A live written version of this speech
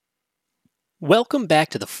Welcome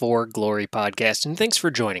back to the For Glory podcast, and thanks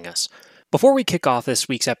for joining us. Before we kick off this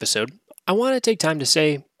week's episode, I want to take time to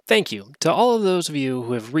say thank you to all of those of you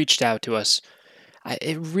who have reached out to us.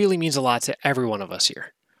 It really means a lot to every one of us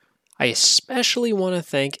here. I especially want to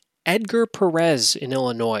thank Edgar Perez in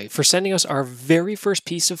Illinois for sending us our very first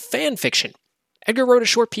piece of fan fiction. Edgar wrote a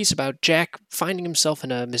short piece about Jack finding himself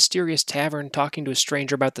in a mysterious tavern talking to a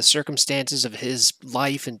stranger about the circumstances of his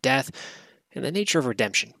life and death and the nature of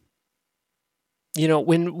redemption. You know,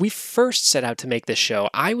 when we first set out to make this show,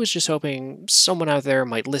 I was just hoping someone out there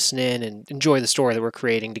might listen in and enjoy the story that we're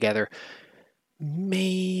creating together.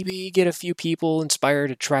 Maybe get a few people inspired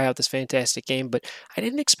to try out this fantastic game, but I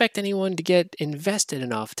didn't expect anyone to get invested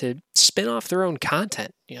enough to spin off their own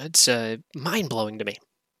content. It's mind-blowing to me.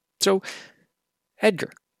 So,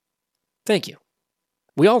 Edgar, thank you.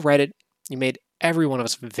 We all read it. You made every one of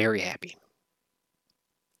us very happy.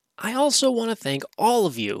 I also want to thank all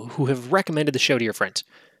of you who have recommended the show to your friends.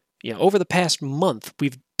 Over the past month,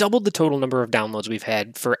 we've doubled the total number of downloads we've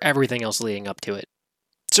had for everything else leading up to it.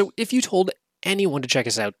 So if you told anyone to check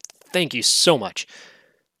us out, thank you so much.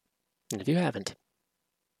 And if you haven't,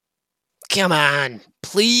 come on,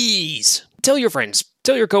 please. Tell your friends,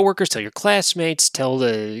 tell your coworkers, tell your classmates, tell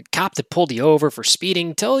the cop that pulled you over for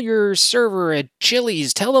speeding, tell your server at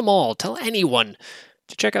Chili's, tell them all, tell anyone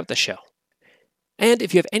to check out the show. And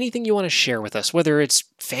if you have anything you want to share with us, whether it's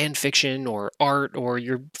fan fiction or art or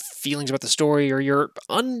your feelings about the story or your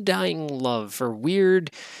undying love for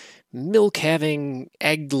weird, milk-having,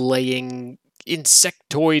 egg-laying,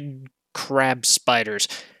 insectoid crab spiders,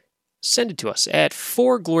 send it to us at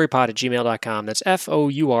forglorypod@gmail.com. That's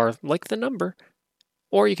FOUR, like the number.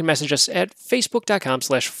 Or you can message us at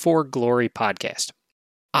facebook.com/forglorypodcast.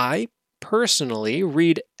 I personally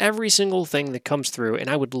read every single thing that comes through, and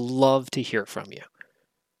I would love to hear from you.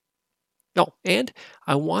 Oh, and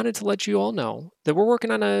I wanted to let you all know that we're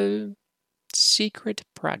working on a secret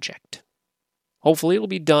project. Hopefully it'll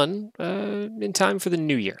be done in time for the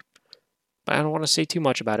new year. I don't want to say too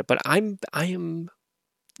much about it, but I am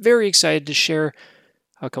very excited to share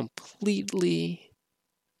a completely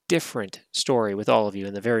different story with all of you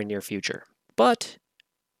in the very near future. But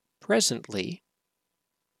presently,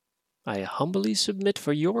 I humbly submit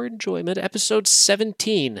for your enjoyment episode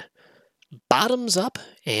 17, Bottoms Up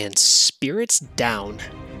and Spirits Down.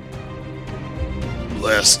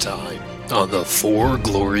 Last time on the For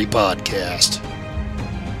Glory podcast.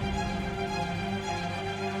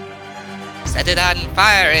 Set it on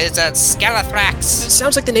fire is a Scalathrax. It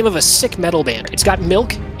sounds like the name of a sick metal band. It's got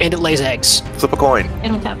milk and it lays eggs. Flip a coin. I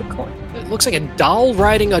don't have a coin. It looks like a doll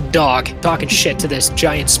riding a dog talking shit to this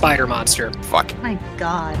giant spider monster. Fuck. My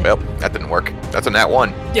God. Well, that didn't work. That's a nat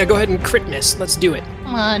 1. Yeah, go ahead and crit miss. Let's do it.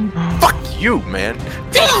 Come on. Fuck you, man.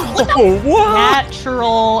 Oh, what?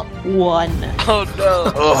 Natural 1. Oh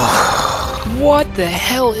no. Ugh. What the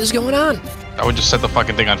hell is going on? I would just set the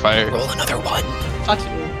fucking thing on fire. Roll another one. Fuck you.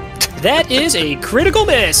 That is a critical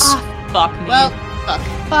miss. Fuck me. Well,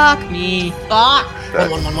 fuck me. Fuck.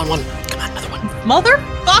 One. Come on, another one.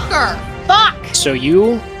 Motherfucker. Fuck. So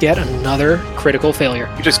you get another critical failure.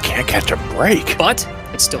 You just can't catch a break. But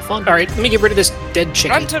it's still fun. All right, let me get rid of this dead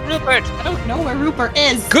chicken. Run to Rupert. I don't know where Rupert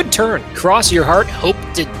is. Good turn. Cross your heart. Hope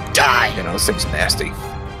to die. You know, this thing's nasty.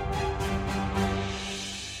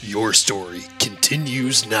 Your story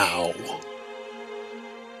continues now.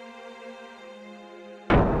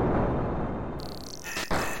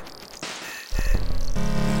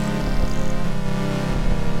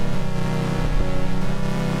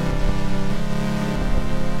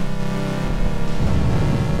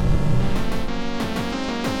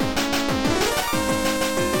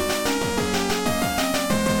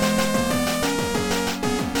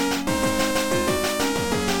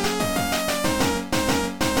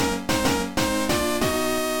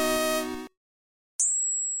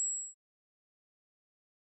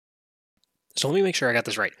 So let me make sure I got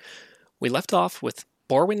this right. We left off with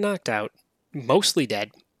Borwin knocked out, mostly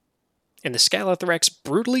dead, and the Scalathrax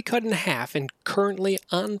brutally cut in half and currently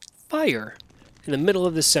on fire in the middle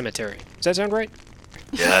of this cemetery. Does that sound right?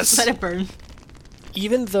 Yes. Let it burn.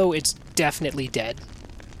 Even though it's definitely dead,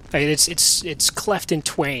 I mean, it's cleft in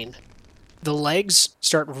twain. The legs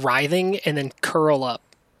start writhing and then curl up.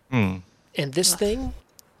 And this thing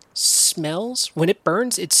smells, when it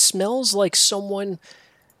burns, it smells like someone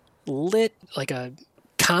lit like a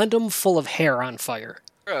condom full of hair on fire.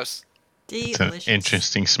 Gross. It's an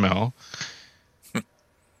interesting smell.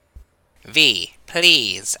 V,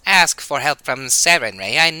 please ask for help from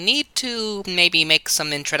Serenray. I need to maybe make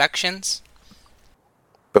some introductions.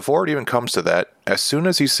 Before it even comes to that, as soon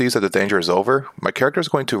as he sees that the danger is over, my character is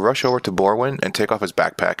going to rush over to Borwin and take off his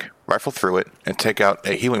backpack, rifle through it, and take out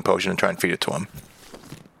a healing potion and try and feed it to him.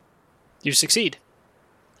 You succeed.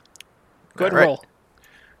 Go ahead All right.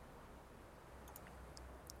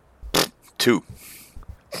 and roll. 2.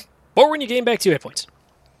 Borwin, you gain back 2 hit points.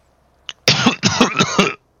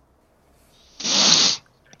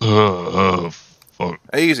 Fuck.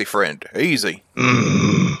 Easy, friend. Easy.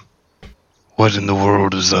 What in the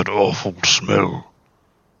world is that awful smell?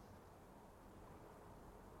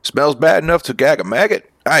 Smells bad enough to gag a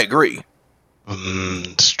maggot? I agree.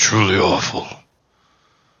 It's truly awful.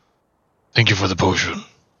 Thank you for the potion.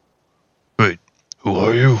 Wait, who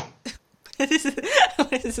are you?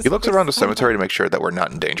 He looks around the cemetery to make sure that we're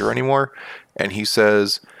not in danger anymore, and he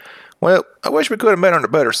says, well, I wish we could have met under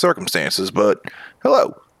better circumstances, but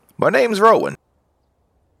hello, my name's Rowan.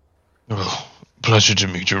 Oh, pleasure to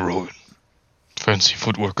meet you, Rowan. Fancy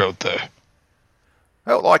footwork out there.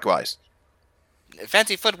 Oh, likewise.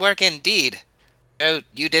 Fancy footwork indeed. Oh,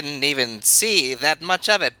 you didn't even see that much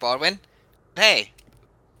of it, Borwin. Hey,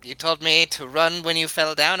 you told me to run when you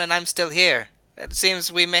fell down, and I'm still here. It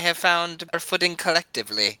seems we may have found our footing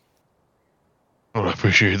collectively. Well, I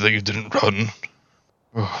appreciate that you didn't run.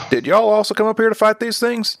 Oh, Did y'all also come up here to fight these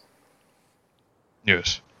things?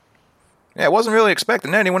 yes. Yeah, I wasn't really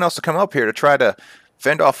expecting anyone else to come up here to try to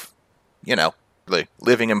fend off, the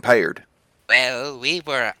living impaired. Well, we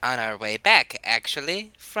were on our way back,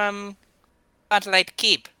 actually, from Spotlight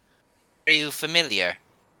Keep. Are you familiar?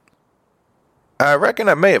 I reckon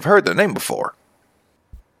I may have heard the name before.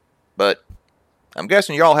 But I'm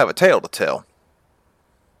guessing y'all have a tale to tell.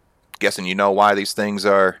 Guessing you know why these things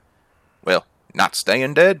are, well, not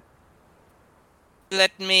staying dead?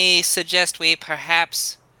 Let me suggest we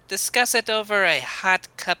perhaps discuss it over a hot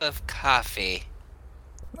cup of coffee.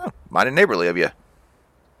 Oh, mighty neighborly of you.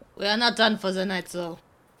 We are not done for the night, though.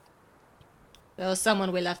 There was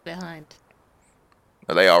someone we left behind.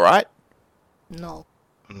 Are they alright? No.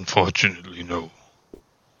 Unfortunately, no.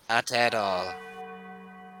 Not at all.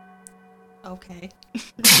 Okay.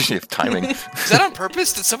 You have timing. Is that on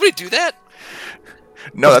purpose? Did somebody do that?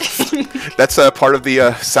 No, that's part of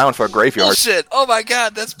the sound for a graveyard. Bullshit! Oh my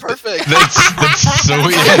god, that's perfect. That's so,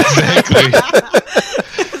 yeah, exactly.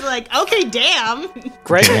 It's like, okay, damn.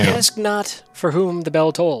 Gregor, Damn. ask not for whom the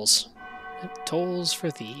bell tolls. It tolls for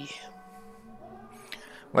thee.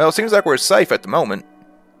 Well, it seems like we're safe at the moment.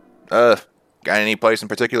 Got any place in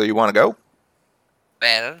particular you want to go?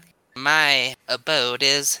 Well, my abode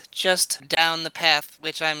is just down the path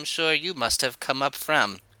which I'm sure you must have come up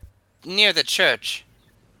from, near the church.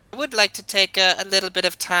 I would like to take a little bit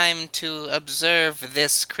of time to observe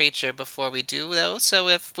this creature before we do, though, so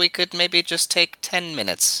if we could maybe just take 10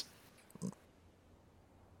 minutes.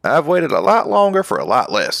 I've waited a lot longer for a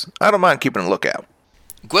lot less. I don't mind keeping a lookout.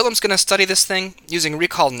 Gwillem's gonna study this thing, using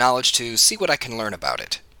recall knowledge to see what I can learn about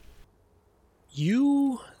it.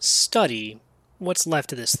 You study what's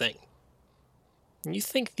left of this thing. And you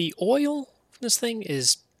think the oil from this thing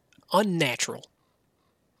is unnatural.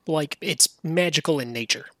 Like it's magical in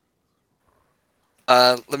nature.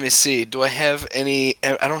 Let me see. Do I have any...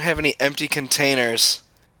 I don't have any empty containers.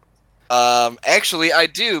 Actually, I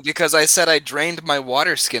do, because I said I drained my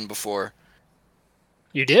water skin before.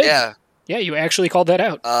 You did? Yeah. Yeah, you actually called that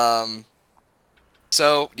out.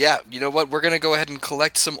 So, yeah, you know what? We're gonna go ahead and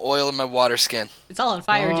collect some oil in my water skin. It's all on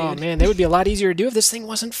fire, oh, dude. man, that would be a lot easier to do if this thing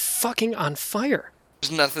wasn't fucking on fire.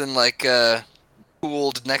 There's nothing, like,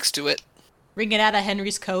 cooled next to it. Wring it out of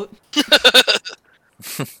Henry's coat.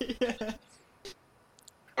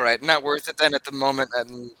 Alright, not worth it then at the moment.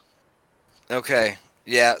 Okay,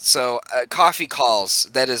 yeah, so, coffee calls.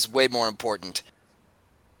 That is way more important.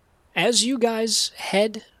 As you guys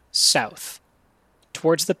head south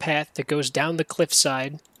towards the path that goes down the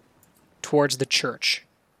cliffside towards the church,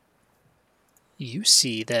 you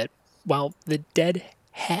see that while the dead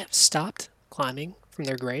have stopped climbing from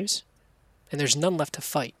their graves, and there's none left to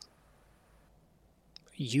fight,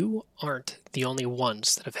 you aren't the only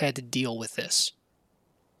ones that have had to deal with this.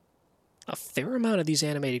 A fair amount of these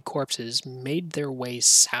animated corpses made their way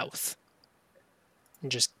south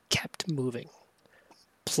and just kept moving,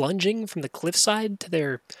 plunging from the cliffside to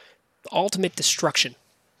their ultimate destruction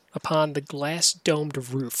upon the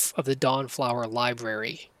glass-domed roof of the Dawnflower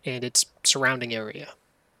Library and its surrounding area.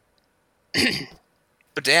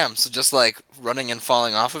 But damn, so just, like, running and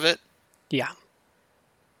falling off of it? Yeah.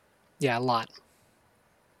 Yeah, a lot.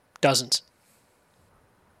 Dozens.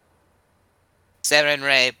 Seren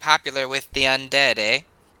Ray, popular with the undead, eh?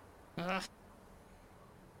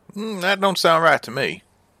 That don't sound right to me.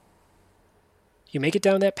 You make it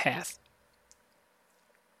down that path.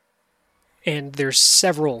 and there's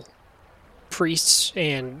several priests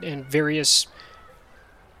and various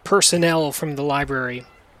personnel from the library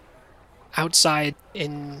outside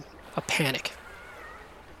in a panic.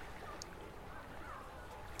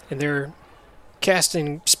 And they're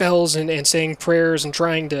casting spells and saying prayers and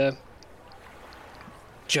trying to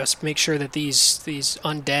just make sure that these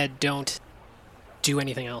undead don't do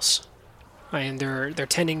anything else. And they're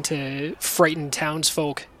tending to frighten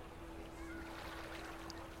townsfolk.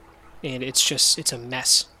 And it's a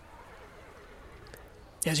mess.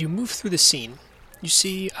 As you move through the scene, you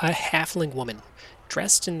see a halfling woman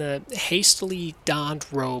dressed in the hastily donned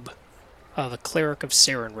robe of a cleric of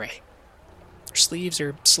Sarenrae. Her sleeves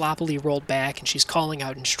are sloppily rolled back, and she's calling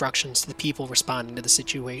out instructions to the people responding to the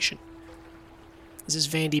situation. This is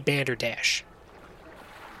Vandy Banderdash.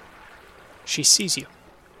 She sees you,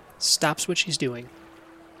 stops what she's doing,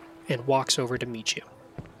 and walks over to meet you.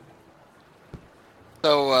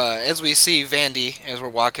 So, as we see Vandy, as we're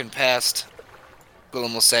walking past,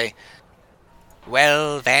 Gwillem will say,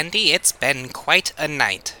 Well, Vandy, it's been quite a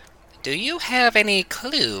night. Do you have any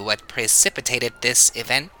clue what precipitated this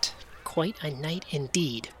event? Quite a night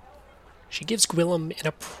indeed. She gives Gwillem an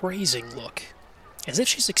appraising look, as if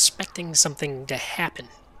she's expecting something to happen.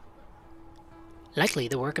 Likely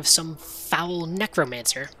the work of some foul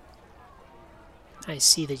necromancer. I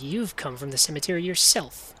see that you've come from the cemetery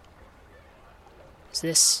yourself. Is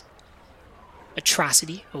this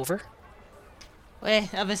atrocity over?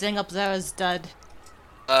 Wait, everything up there is dead.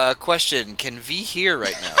 question, can V hear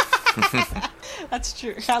right now? That's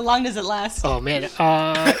true. How long does it last? Oh man.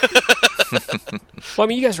 Well, I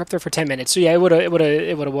mean, you guys were up there for 10 minutes, so yeah, it would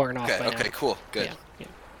have worn off. Okay, by okay, now. cool, good. Yeah.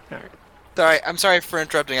 All right. Sorry, I'm sorry for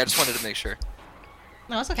interrupting, I just wanted to make sure.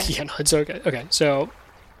 No, it's okay. Yeah, no, it's okay. Okay, so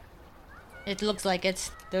It looks like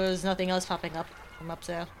there was nothing else popping up from up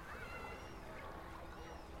there.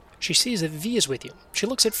 she sees that V is with you. She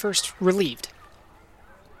looks at first relieved,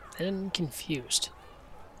 then confused.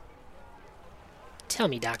 Tell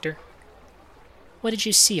me, Doctor, what did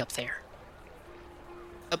you see up there?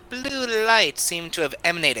 A blue light seemed to have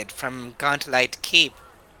emanated from Gauntlight Keep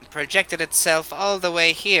and projected itself all the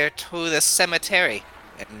way here to the cemetery.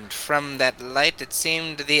 And from that light it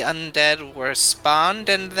seemed the undead were spawned,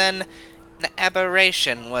 and then an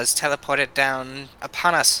aberration was teleported down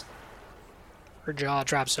upon us. Her jaw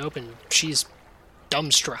drops open. She's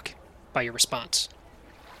dumbstruck by your response.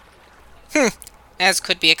 As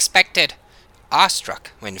could be expected.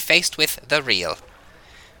 Awestruck when faced with the real.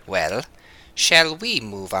 Well, shall we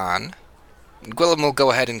move on? Gwillem will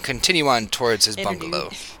go ahead and continue on towards his Indeed. bungalow.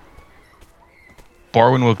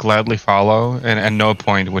 Borwin will gladly follow, and at no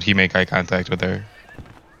point would he make eye contact with her.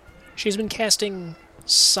 She's been casting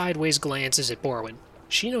sideways glances at Borwin.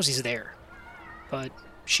 She knows he's there, but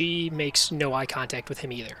she makes no eye contact with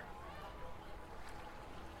him either.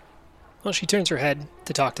 Well, she turns her head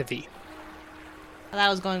to talk to V. I thought I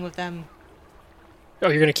was going with them. Oh,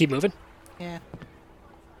 you're gonna keep moving? Yeah.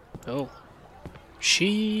 Oh.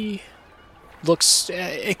 She looks...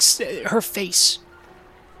 her face.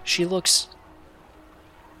 She looks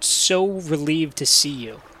so relieved to see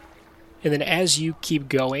you. And then as you keep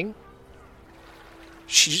going,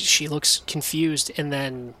 she looks confused and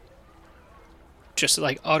then just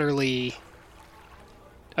like utterly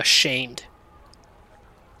ashamed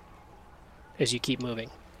as you keep moving.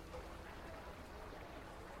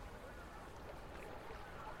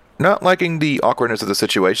 Not liking the awkwardness of the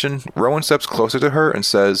situation, Rowan steps closer to her and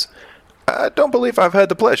says, I don't believe I've had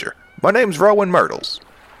the pleasure. My name's Rowan Myrtles.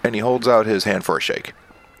 And he holds out his hand for a shake.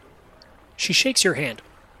 She shakes your hand.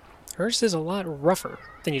 Hers is a lot rougher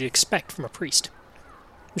than you'd expect from a priest.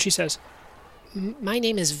 And she says, My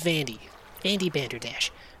name is Vandy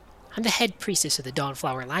Banderdash. I'm the head priestess of the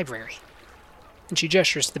Dawnflower Library. And she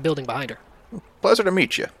gestures to the building behind her. Pleasure to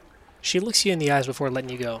meet you. She looks you in the eyes before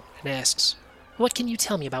letting you go and asks, What can you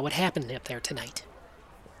tell me about what happened up there tonight?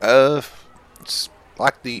 It's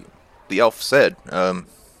like the elf said. The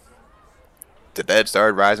dead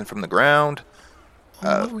started rising from the ground.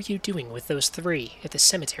 What were you doing with those three at the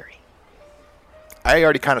cemetery? I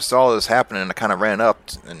already kind of saw this happening, and I kind of ran up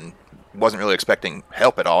and wasn't really expecting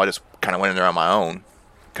help at all. I just kind of went in there on my own.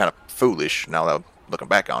 Kind of foolish now that I'm looking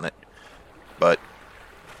back on it. But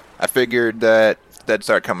I figured that if the dead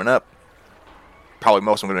started coming up, probably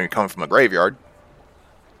most of them were going to be coming from a graveyard.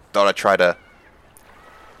 Thought I'd try to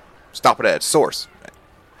stop it at its source,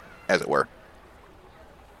 as it were.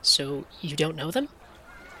 So you don't know them?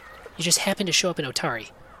 You just happened to show up in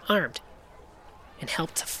Otari, armed, and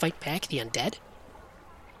helped to fight back the undead?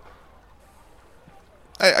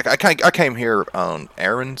 I came here on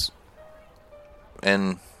errands,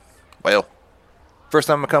 and, well, First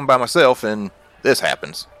time I come by myself and this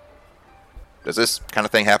happens. Does this kind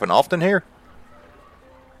of thing happen often here?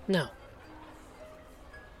 No.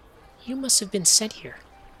 You must have been sent here.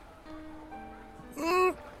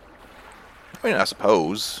 I mean, I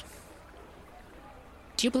suppose.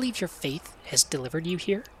 Do you believe your faith has delivered you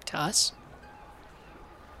here to us?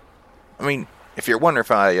 I mean, if you're wondering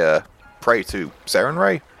if I pray to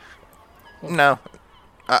Sarenrae, no,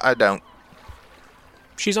 I don't.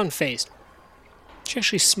 She's unfazed. She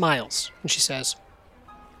actually smiles and she says,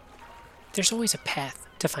 "There's always a path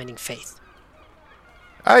to finding faith."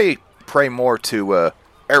 I pray more to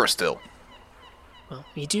Aristil. Well,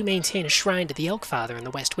 we do maintain a shrine to the Elk Father in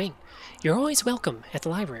the West Wing. You're always welcome at the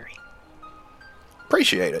library.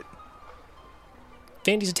 Appreciate it.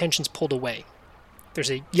 Vandy's attention's pulled away.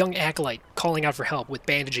 There's a young acolyte calling out for help with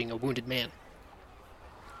bandaging a wounded man.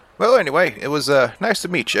 Well, anyway, it was nice to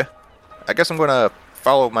meet you. I guess I'm gonna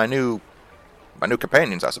follow my new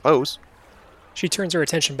companions, I suppose. She turns her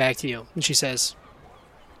attention back to you, and she says,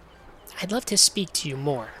 "I'd love to speak to you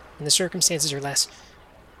more when the circumstances are less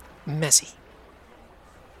messy."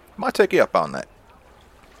 Might take you up on that.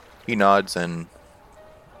 He nods and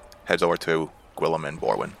heads over to Gwillem and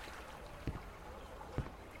Borwin.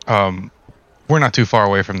 We're not too far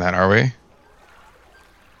away from that, are we?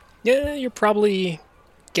 Yeah, you're probably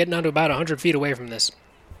getting onto about 100 feet away from this.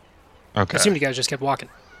 Okay. I assumed you guys just kept walking.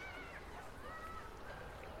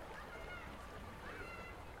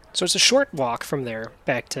 So it's a short walk from there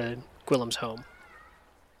back to Gwillem's home.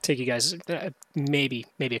 Take you guys maybe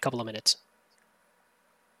a couple of minutes.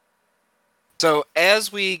 So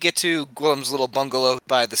as we get to Gwillem's little bungalow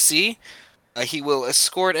by the sea, he will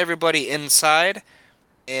escort everybody inside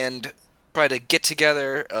and try to get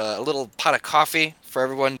together a little pot of coffee for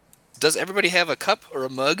everyone. Does everybody have a cup or a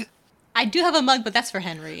mug? I do have a mug, but that's for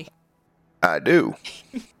Henry. I do.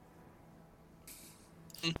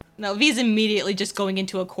 No, V's immediately just going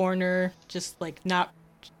into a corner, just like not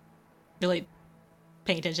really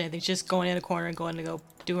paying attention to anything, just going in a corner and going to go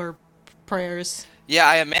do her prayers. Yeah,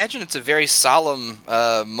 I imagine it's a very solemn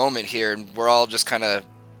moment here, and we're all just kind of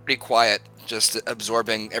pretty quiet, just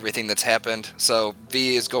absorbing everything that's happened. So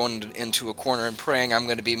V is going into a corner and praying. I'm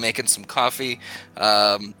going to be making some coffee.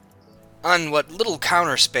 On what little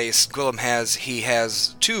counter space Gwillem has, he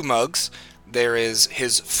has two mugs. There is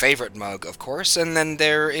his favorite mug, of course, and then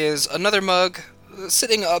there is another mug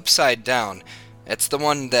sitting upside down. It's the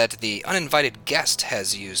one that the uninvited guest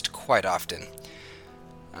has used quite often.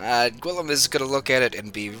 Gwillem is going to look at it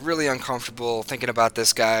and be really uncomfortable thinking about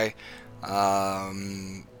this guy.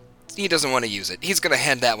 He doesn't want to use it. He's going to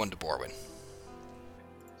hand that one to Borwin.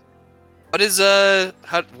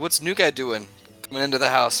 What's New Guy doing coming into the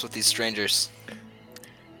house with these strangers?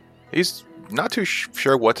 He's not too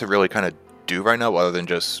sure what to really kind of do right now other than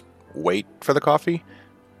just wait for the coffee.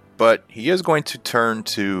 But he is going to turn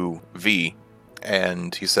to V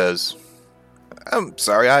and he says, "I'm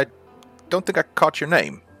sorry, I don't think I caught your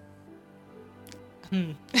name."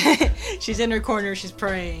 She's in her corner, she's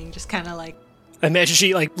praying, just kind of like... I imagine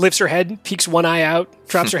she lifts her head, peeks one eye out,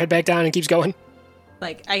 drops her head back down, and keeps going.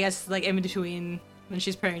 I guess, in between, when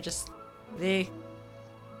she's praying, just...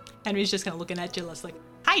 Henry's just kind of looking at Gilles like,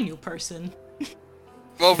 "Hi, new person."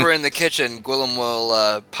 Over in the kitchen, Gwillem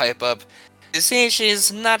will pipe up. You see,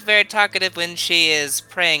 she's not very talkative when she is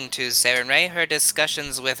praying to Sarenrae. Her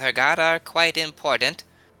discussions with her god are quite important.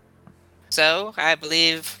 So, I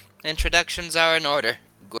believe introductions are in order.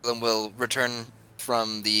 Gwillem will return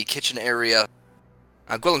from the kitchen area.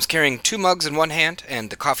 Gwillem's carrying two mugs in one hand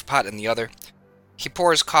and the coffee pot in the other. He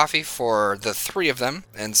pours coffee for the three of them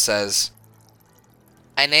and says,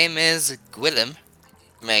 My name is Gwillem.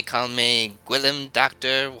 You may call me Gwillem,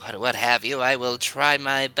 Doctor, what have you. I will try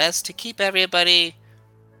my best to keep everybody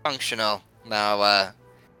functional. Now,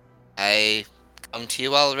 I come to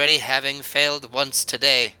you already having failed once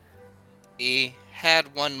today. We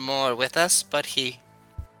had one more with us, but he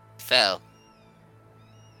fell.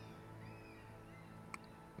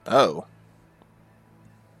 Oh.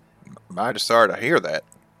 I'm just sorry to hear that.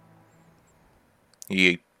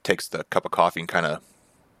 He takes the cup of coffee and kind of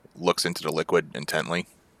looks into the liquid intently.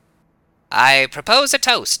 I propose a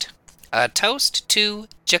toast. A toast to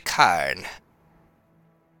Jakarn.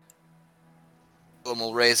 Gwillem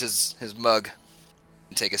will raise his mug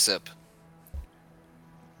and take a sip.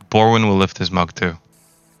 Borwin will lift his mug too.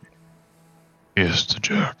 Yes, to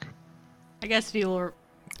Jack. I guess V will...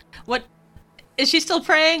 What... Is she still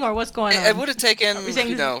praying, or what's going on? It would have taken, Are we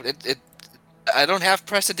saying I don't have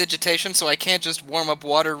prestidigitation, so I can't just warm up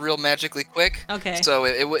water real magically quick. Okay. So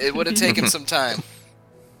it would have taken some time.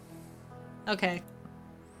 Okay.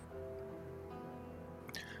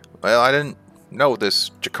 Well, I didn't know this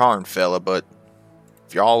Jakarn fella, but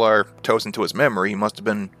if y'all are toasting to his memory, he must have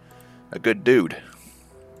been a good dude.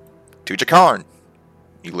 To Jakarn!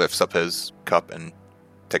 He lifts up his cup and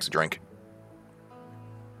takes a drink.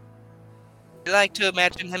 I like to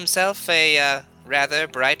imagine himself a rather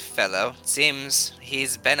bright fellow. Seems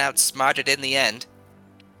he's been outsmarted in the end.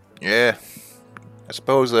 Yeah, I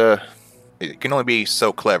suppose, he can only be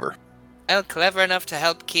so clever. Well, clever enough to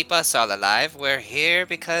help keep us all alive. We're here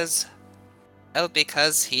because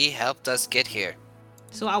he helped us get here.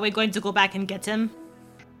 So are we going to go back and get him?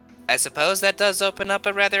 I suppose that does open up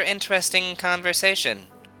a rather interesting conversation.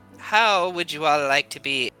 How would you all like to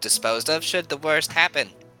be disposed of should the worst happen?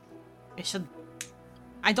 We should...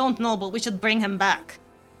 I don't know, but we should bring him back.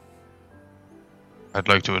 I'd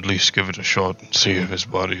like to at least give it a shot and see if his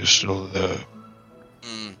body is still there.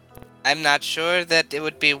 I'm not sure that it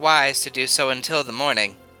would be wise to do so until the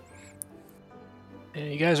morning. Yeah,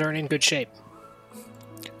 you guys aren't in good shape.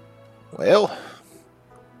 Well,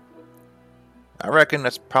 I reckon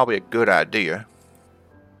that's probably a good idea.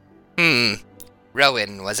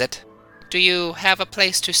 Rowan, was it? Do you have a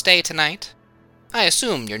place to stay tonight? I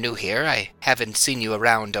assume you're new here. I haven't seen you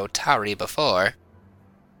around Otari before.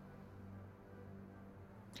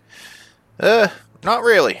 Not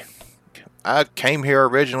really. I came here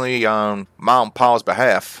originally on Mom and Pa's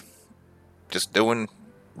behalf. Just doing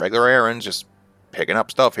regular errands, just picking up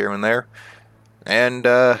stuff here and there. And,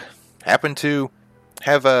 happened to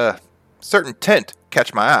have a certain tent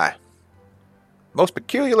catch my eye. Most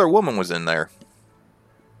peculiar woman was in there.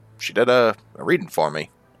 She did a reading for me.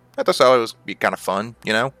 I thought so it was be kind of fun,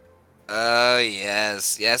 you know? Oh,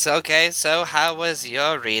 yes. Yes, okay. So how was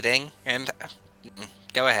your reading? And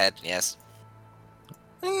go ahead, yes.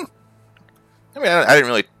 I mean, I didn't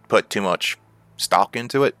really put too much stock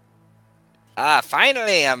into it. Ah,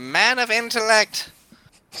 finally, a man of intellect.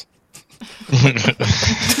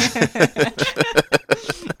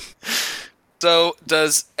 So,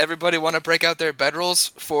 does everybody want to break out their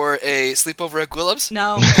bedrolls for a sleepover at Gwillum's?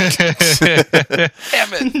 No.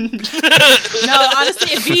 Damn it! No,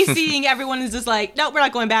 honestly, if he's seeing everyone is just like, no, we're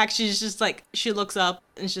not going back. She's just like, she looks up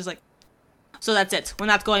and she's like, so that's it. We're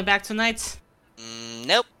not going back tonight?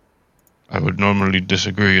 Nope. I would normally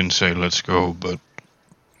disagree and say let's go, but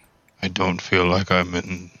I don't feel like I'm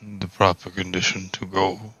in the proper condition to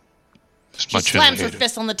go. As She much slams as I her hate it.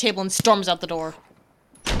 fist on the table and storms out the door.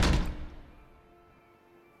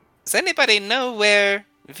 Does anybody know where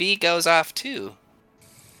V goes off to?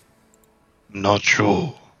 Not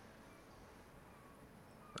sure.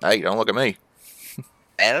 Hey, don't look at me.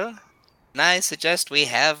 Well, I suggest we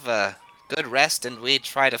have a good rest and we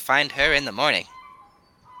try to find her in the morning.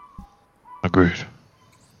 Agreed.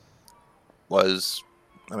 I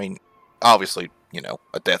mean, obviously, you know,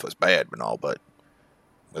 a death was bad and all, but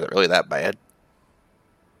was it really that bad?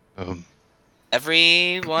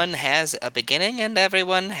 Everyone has a beginning and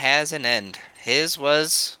everyone has an end. His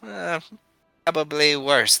was probably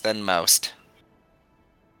worse than most.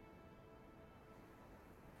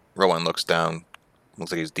 Rowan looks down.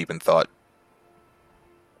 Looks like he's deep in thought.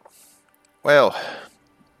 Well,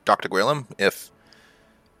 Dr. Gwillem, if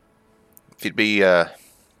you'd be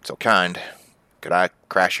so kind, could I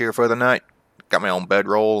crash here for the night? Got my own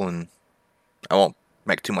bedroll, and I won't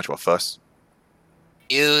make too much of a fuss.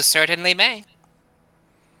 You certainly may.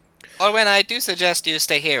 Or when I do suggest you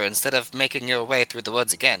stay here instead of making your way through the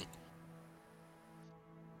woods again.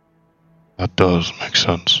 That does make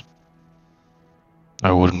sense.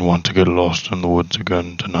 I wouldn't want to get lost in the woods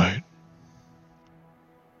again tonight.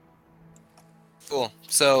 Cool.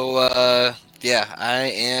 So, yeah, I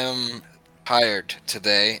am tired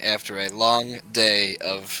today after a long day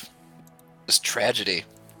of just tragedy.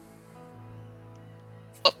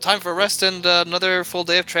 Well, time for rest and another full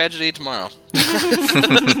day of tragedy tomorrow.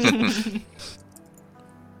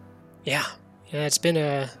 Yeah, it's been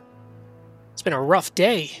a rough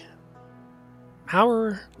day. How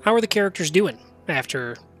are the characters doing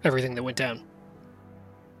after everything that went down?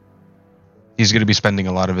 He's going to be spending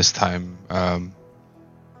a lot of his time on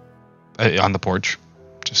the porch,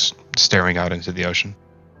 just staring out into the ocean.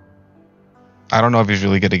 I don't know if he's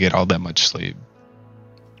really going to get all that much sleep.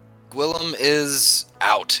 Gwillem is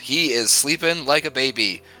out. He is sleeping like a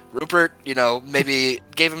baby. Rupert, maybe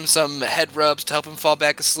gave him some head rubs to help him fall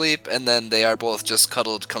back asleep, and then they are both just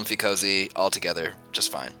cuddled comfy cozy all together, just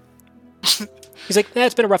fine. He's like,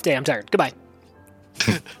 it's been a rough day. I'm tired. Goodbye.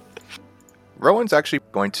 Rowan's actually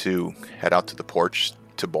going to head out to the porch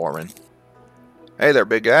to Borin. Hey there,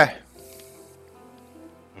 big guy.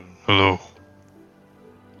 Hello.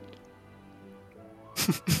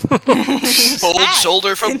 Cold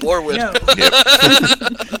shoulder from Borwood. No.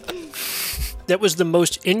 Yep. That was the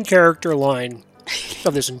most in-character line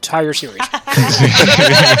of this entire series.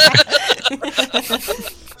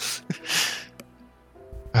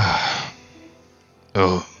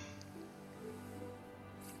 Oh,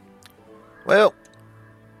 Well,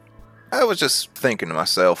 I was just thinking to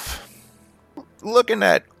myself, looking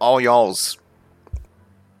at all y'all's,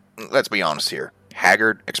 let's be honest here,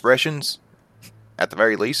 haggard expressions, at the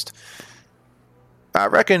very least, I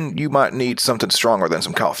reckon you might need something stronger than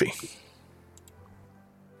some coffee.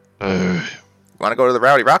 Want to go to the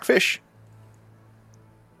Rowdy Rockfish?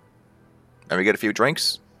 Maybe get a few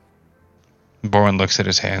drinks? Boren looks at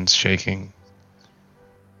his hands shaking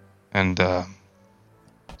and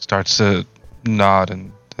starts to nod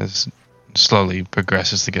and slowly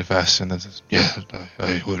progresses to get faster and then says, yeah,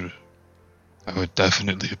 I would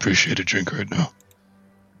definitely appreciate a drink right now.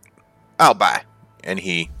 I'll buy. And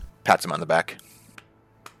he pats him on the back.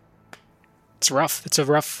 It's rough. It's a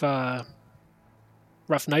rough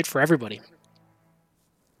night for everybody.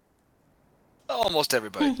 Almost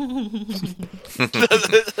everybody.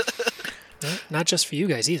 Not just for you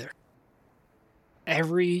guys either.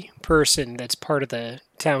 Every person that's part of the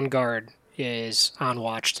town guard is on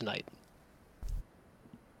watch tonight.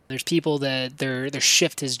 There's people that their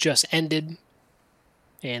shift has just ended,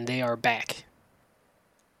 and they are back.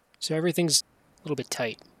 So everything's a little bit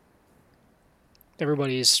tight.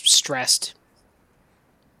 Everybody's stressed.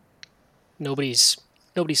 Nobody's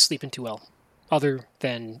sleeping too well, other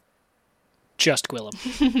than just Gwillem.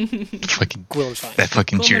 fucking Gwillem's fine. that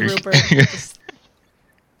fucking Gwillem and jerk. Rupert just-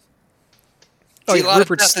 Oh, See, a yeah, lot of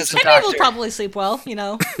Rupert's death is Henry will doctor. probably sleep well, you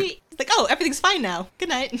know. He's like, oh, everything's fine now. Good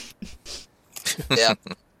night. Yeah.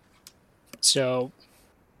 So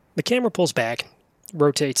the camera pulls back,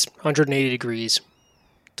 rotates 180 degrees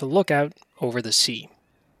to look out over the sea.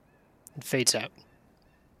 It fades out.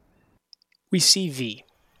 We see V.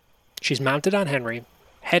 She's mounted on Henry,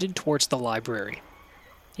 headed towards the library.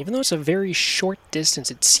 Even though it's a very short distance,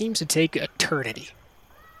 it seems to take eternity.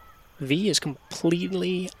 V is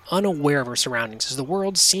completely unaware of her surroundings as the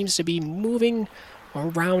world seems to be moving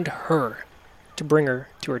around her to bring her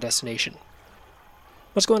to her destination.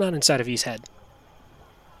 What's going on inside of V's head?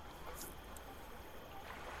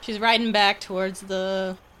 She's riding back towards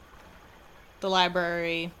the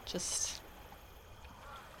library. Just,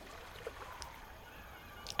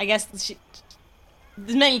 I guess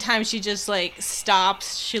many times she just like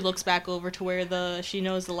stops. She looks back over to where she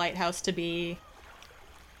knows the lighthouse to be.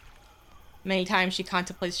 Many times she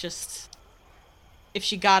contemplates just if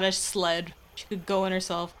she got a sled, she could go in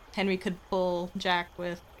herself. Henry could pull Jack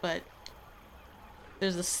with, but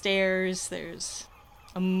there's the stairs. There's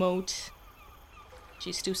a moat.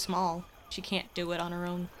 She's too small. She can't do it on her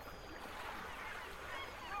own.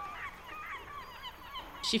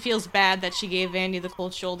 She feels bad that she gave Vandy the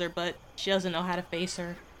cold shoulder, but she doesn't know how to face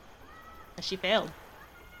her. And she failed.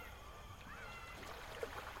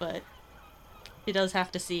 But she does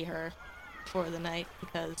have to see her for the night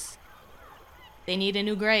because they need a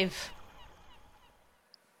new grave.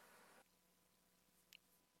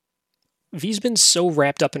 V's been so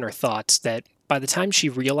wrapped up in her thoughts that by the time she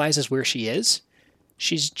realizes where she is,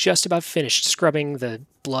 she's just about finished scrubbing the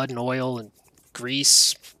blood and oil and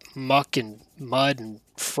grease, muck and mud and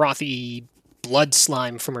frothy blood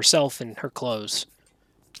slime from herself and her clothes.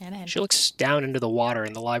 She looks down into the water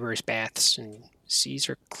in the library's baths and sees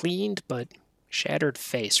her cleaned but shattered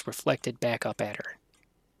face reflected back up at her.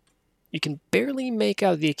 You can barely make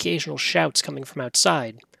out the occasional shouts coming from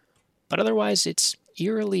outside, but otherwise it's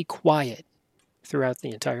eerily quiet throughout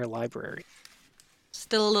the entire library.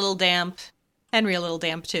 Still a little damp. Henry a little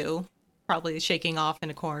damp too. Probably shaking off in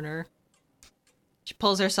a corner. She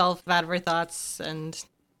pulls herself out of her thoughts and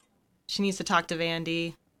she needs to talk to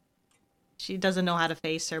Vandy. She doesn't know how to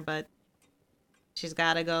face her, but she's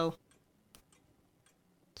gotta go.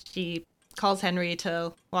 She calls Henry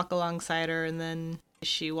to walk alongside her and then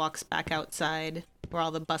she walks back outside where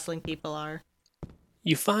all the bustling people are.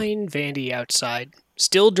 You find Vandy outside,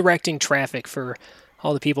 still directing traffic for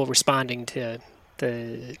all the people responding to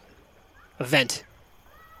the event.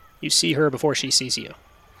 You see her before she sees you.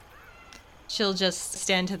 She'll just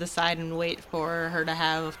stand to the side and wait for her to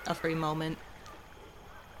have a free moment.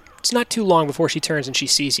 It's not too long before she turns and she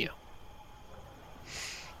sees you.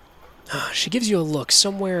 She gives you a look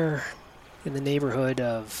somewhere in the neighborhood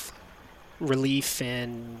of relief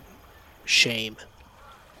and shame.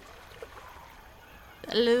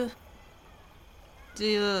 Hello? Do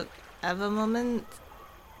you have a moment?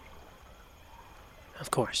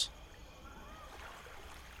 Of course.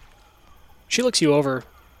 She looks you over,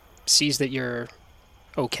 sees that you're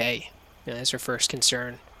okay. That's her first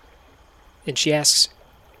concern. And she asks,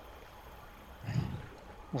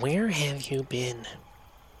 Where have you been?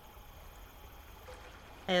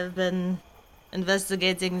 I have been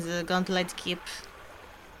investigating the Gauntlet Keep.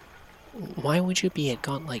 Why would you be at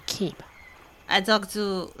Gauntlet Keep? I talked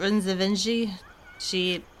to Rinzavinji.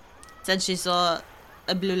 She said she saw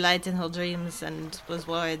a blue light in her dreams and was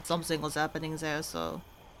worried something was happening there, so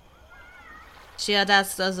she had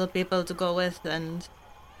asked other people to go with, and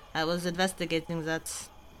I was investigating that.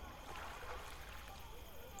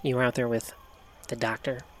 You were out there with the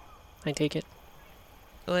doctor, I take it?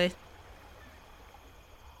 Wait,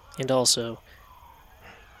 And also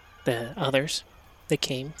the others that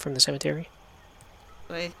came from the cemetery?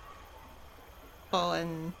 wait. Oh,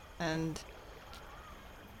 and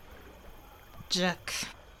Jack.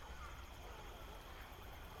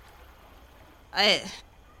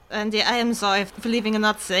 Andy, I am sorry for leaving and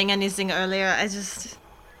not saying anything earlier. It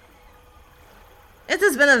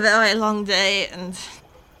has been a very long day, and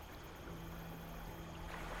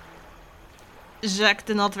Jacques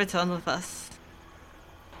did not return with us.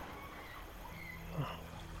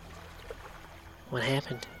 What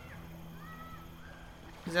happened?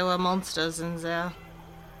 There were monsters in there.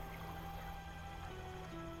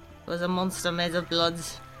 It was a monster made of blood.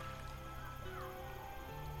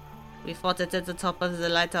 We fought it at the top of the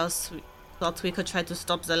lighthouse. We thought we could try to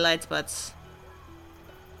stop the light, but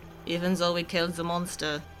even though we killed the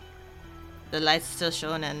monster, the light still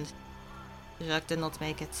shone and Jacques did not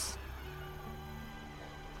make it.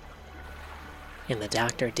 And the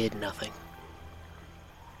doctor did nothing.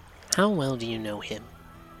 How well do you know him?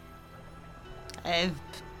 I've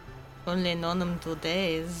only known him 2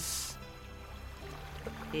 days.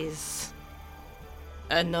 He's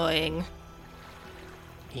annoying.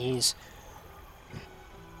 He's...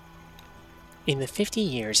 In the 50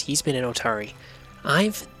 years he's been in Otari,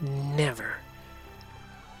 I've never...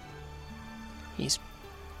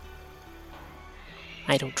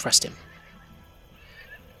 I don't trust him.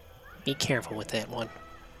 Be careful with that one.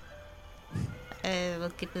 I will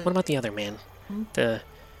keep it. What about the other man? The...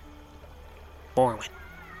 Borwin.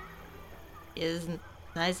 He's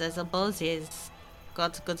nice, I suppose. He's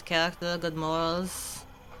got good character, good morals.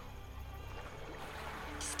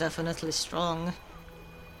 He's definitely strong.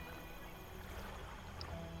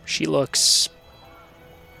 She looks...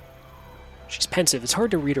 She's pensive. It's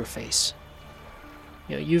hard to read her face.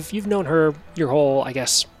 You know, you've known her your whole, I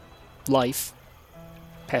guess, life.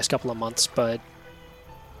 Past couple of months, but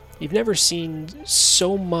you've never seen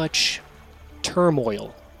so much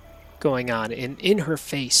turmoil going on in her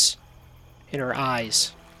face, in her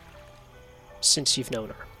eyes, since you've known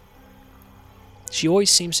her. She always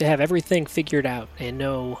seems to have everything figured out and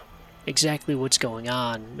know exactly what's going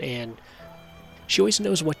on, and she always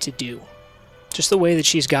knows what to do. Just the way that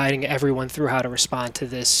she's guiding everyone through how to respond to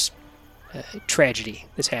this tragedy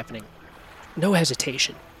that's happening. No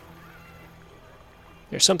hesitation.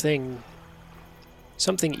 There's something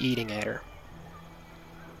eating at her.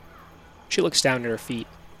 She looks down at her feet.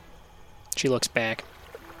 She looks back.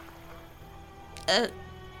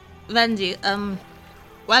 Wendy,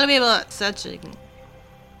 while we were searching,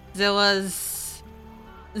 there was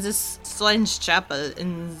this strange chapel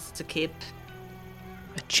in the keep.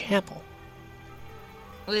 A chapel.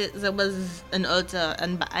 There was an altar,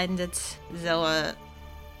 and behind it there were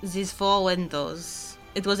these 4 windows.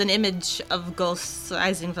 It was an image of ghosts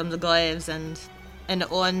rising from the graves and an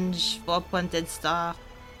orange 4-pointed star.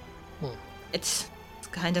 It's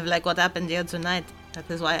kind of like what happened here tonight. That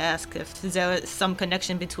is why I asked if there was some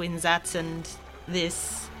connection between that and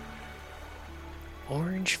this.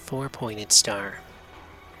 Orange 4-pointed star.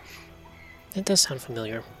 That does sound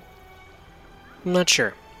familiar. I'm not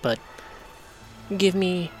sure, but give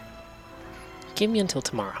me until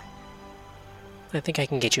tomorrow. I think I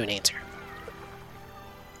can get you an answer.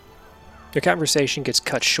 Your conversation gets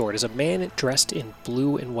cut short as a man dressed in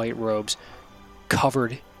blue and white robes,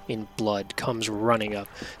 covered in blood, comes running up.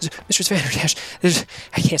 Mistress Vanderdash,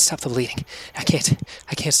 I can't stop the bleeding. I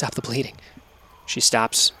can't stop the bleeding. She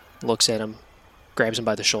stops, looks at him, grabs him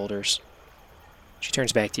by the shoulders. She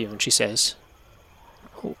turns back to you and she says,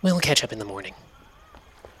 "We'll catch up in the morning."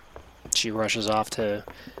 She rushes off to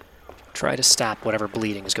try to stop whatever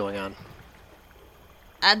bleeding is going on.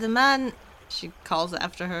 Adaman, she calls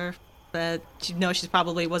after her, but she knows she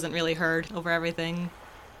probably wasn't really heard over everything.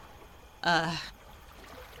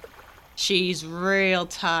 She's real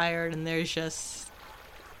tired, and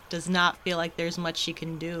does not feel like there's much she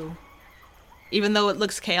can do. Even though it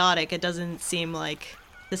looks chaotic, it doesn't seem like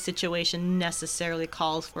the situation necessarily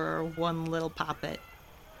calls for one little poppet.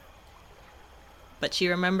 But she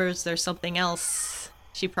remembers there's something else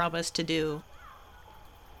she promised to do.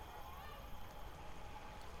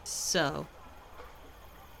 So,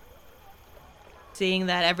 seeing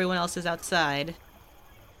that everyone else is outside,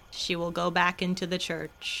 she will go back into the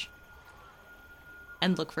church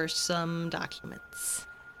and look for some documents.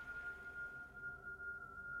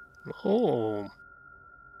 Oh.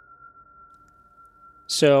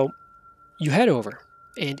 So, you head over,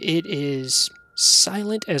 and it is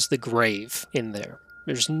silent as the grave in there.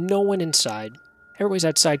 There's no one inside. Everybody's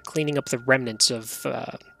outside cleaning up the remnants of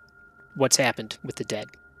what's happened with the dead.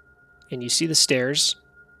 And you see the stairs,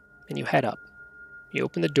 and you head up. You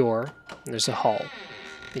open the door, and there's a hall.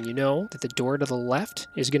 And you know that the door to the left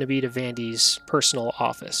is going to be to Vandy's personal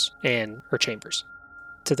office and her chambers.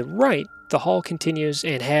 To the right, the hall continues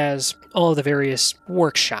and has all of the various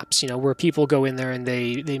workshops, where people go in there and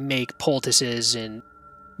they make poultices and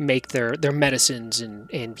make their medicines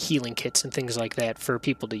and healing kits and things like that for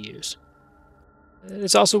people to use.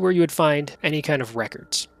 It's also where you would find any kind of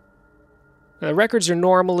records. Now, records are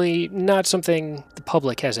normally not something the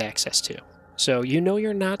public has access to. So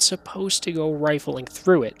you're not supposed to go rifling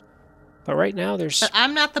through it. But right now there's... But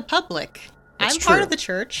I'm not the public. That's I'm part true. of the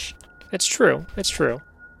church. That's true.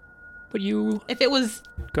 But you... If it was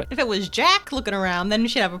Jack looking around, then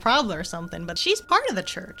she'd have a problem or something. But she's part of the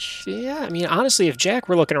church. Yeah, I mean, honestly, if Jack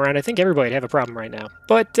were looking around, I think everybody'd have a problem right now.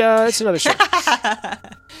 But it's another show.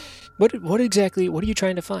 What are you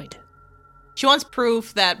trying to find? She wants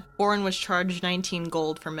proof that Boren was charged 19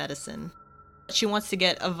 gold for medicine. She wants to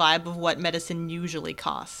get a vibe of what medicine usually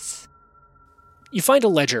costs. You find a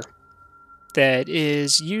ledger that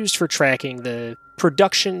is used for tracking the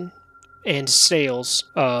production and sales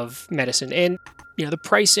of medicine. And, the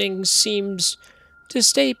pricing seems to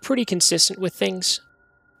stay pretty consistent with things.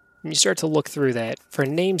 And you start to look through that for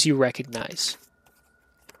names you recognize.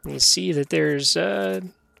 And you see that there's,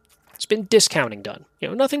 it's been discounting done.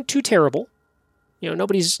 Nothing too terrible.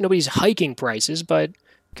 Nobody's hiking prices, but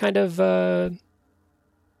kind of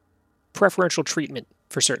preferential treatment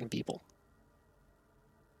for certain people.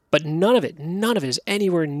 But none of it is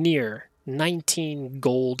anywhere near 19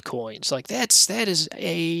 gold coins. Like that is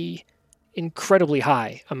a incredibly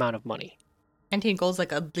high amount of money. 19 gold's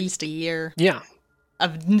like at least a year. Yeah.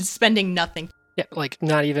 Of spending nothing. Yeah, like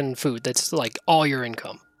not even food. That's like all your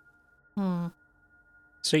income.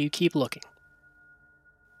 So you keep looking.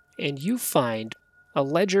 And you find a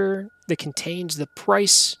ledger that contains the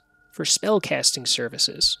price for spellcasting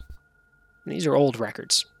services. And these are old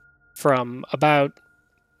records from about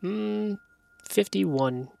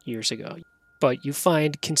 51 years ago. But you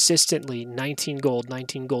find consistently 19 gold,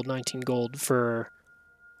 19 gold, 19 gold for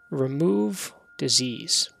remove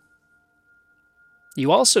disease.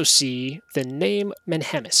 You also see the name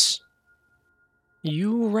Menhemis.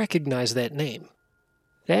 You recognize that name.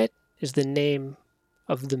 That is the name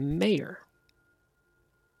of the mayor,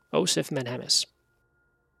 Osif Menhemis.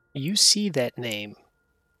 You see that name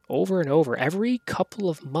over and over every couple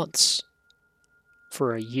of months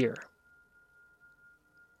for a year.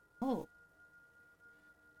 Oh.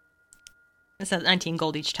 It's at 19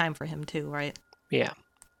 gold each time for him too, right? Yeah.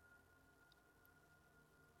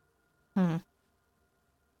 I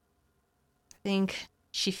think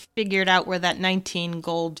she figured out where that 19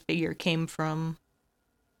 gold figure came from.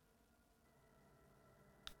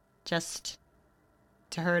 Just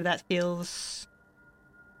to her, that feels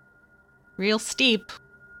real steep.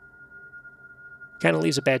 Kind of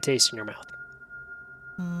leaves a bad taste in your mouth.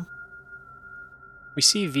 We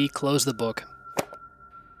see V close the book,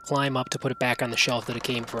 climb up to put it back on the shelf that it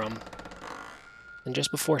came from, and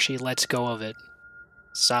just before she lets go of it,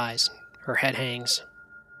 sighs, her head hangs,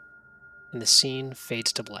 and the scene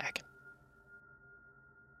fades to black.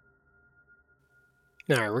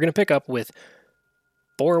 Alright, we're going to pick up with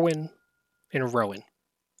Borwin and Rowan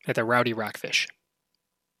at the Rowdy Rockfish.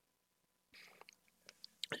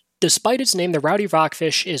 Despite its name, the Rowdy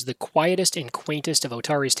Rockfish is the quietest and quaintest of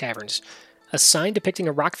Otari's taverns. A sign depicting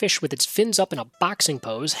a rockfish with its fins up in a boxing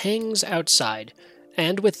pose hangs outside,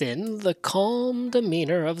 and within, the calm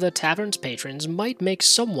demeanor of the tavern's patrons might make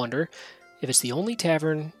some wonder if it's the only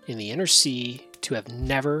tavern in the inner sea to have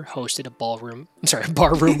never hosted a barroom brawl. A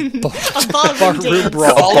ballroom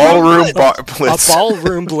blitz. A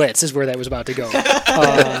ballroom blitz is where that was about to go.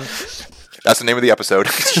 That's the name of the episode.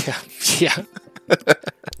 Yeah.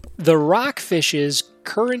 The Rockfish's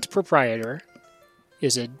current proprietor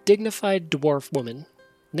is a dignified dwarf woman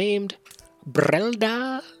named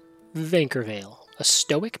Brelda Vankervale, a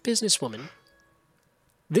stoic businesswoman.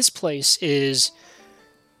 This place is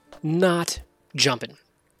not jumping.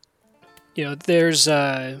 There's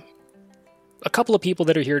a couple of people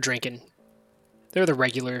that are here drinking. They're the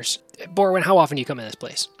regulars. Borwin, how often do you come in this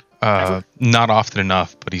place? Not often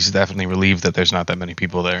enough, but he's definitely relieved that there's not that many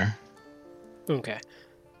people there. Okay.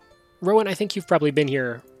 Rowan, I think you've probably been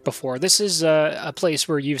here before. This is a place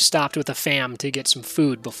where you've stopped with a fam to get some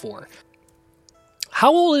food before.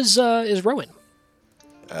 How old is Rowan?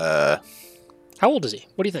 How old is he?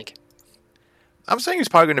 What do you think? I'm saying he's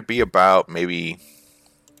probably going to be about maybe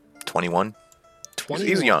 21. 21.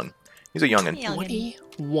 He's young. He's a youngin'.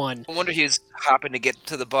 21. I wonder he's hopping to get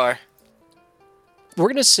to the bar. We're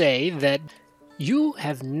going to say that you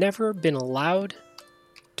have never been allowed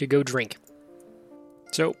to go drink.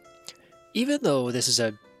 So, even though this is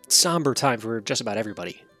a somber time for just about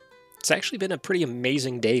everybody, it's actually been a pretty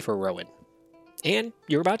amazing day for Rowan. And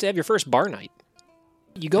you're about to have your first bar night.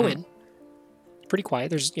 You go in, pretty quiet.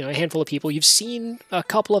 There's a handful of people. You've seen a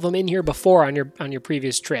couple of them in here before on your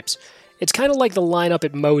previous trips. It's kind of like the lineup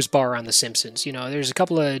at Moe's Bar on The Simpsons. There's a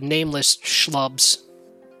couple of nameless schlubs.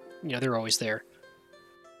 They're always there.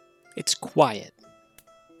 It's quiet.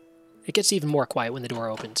 It gets even more quiet when the door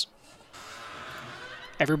opens.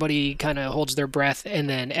 Everybody kind of holds their breath, and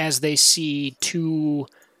then as they see two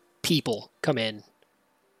people come in,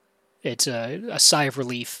 it's a sigh of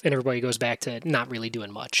relief, and everybody goes back to not really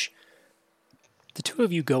doing much. The two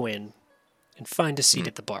of you go in and find a seat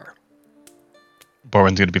at the bar.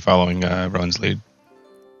 Borwin's going to be following Rowan's lead.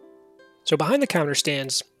 So behind the counter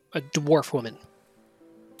stands a dwarf woman.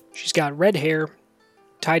 She's got red hair,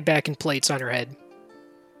 tied back in plaits on her head.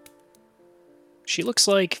 She looks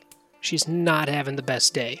like she's not having the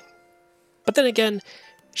best day. But then again,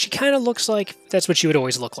 she kind of looks like that's what she would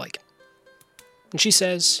always look like. And she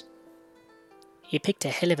says, "You picked a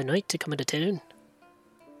hell of a night to come into town."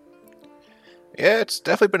 Yeah, it's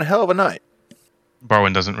definitely been a hell of a night.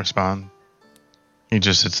 Borwin doesn't respond. He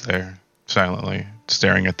just sits there, silently,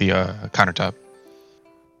 staring at the countertop.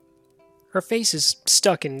 Her face is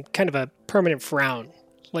stuck in kind of a permanent frown,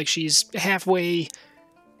 like she's halfway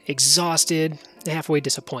exhausted, halfway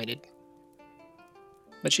disappointed.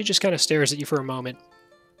 But she just kind of stares at you for a moment,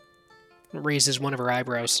 and raises one of her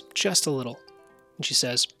eyebrows just a little, and she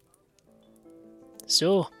says,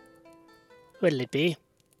 "So, what'll it be?"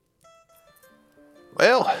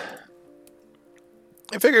 Well,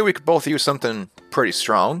 I figured we could both use something pretty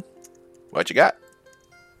strong. What you got?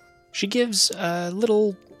 She gives a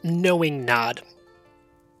little knowing nod,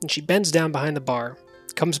 and she bends down behind the bar,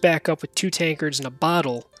 comes back up with 2 tankards and a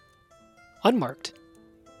bottle, unmarked,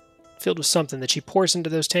 filled with something that she pours into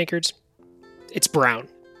those tankards. It's brown.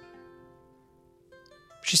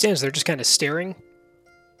 She stands there just kind of staring,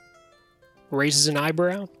 raises an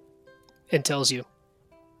eyebrow, and tells you,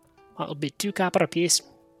 "It'll be 2 copper apiece."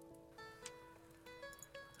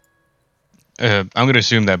 I'm going to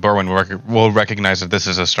assume that Borwin will recognize that this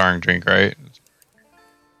is a strong drink, right?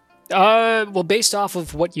 Well, based off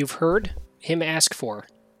of what you've heard him ask for,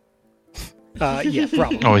 yeah,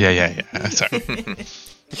 probably. Oh, yeah. Sorry.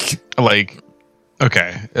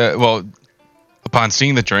 Okay. Well, upon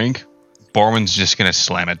seeing the drink, Borwin's just going to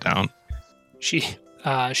slam it down.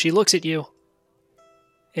 She looks at you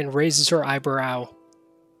and raises her eyebrow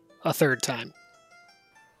a third time.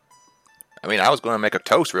 I mean, I was going to make a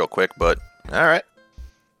toast real quick, but all right.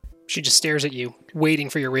 She just stares at you, waiting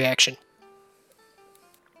for your reaction.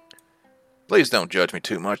 Please don't judge me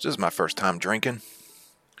too much. This is my first time drinking.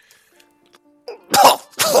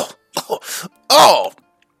 Oh,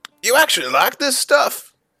 you actually like this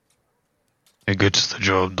stuff? It gets the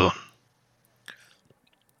job done.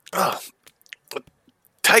 Oh, it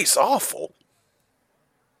tastes awful.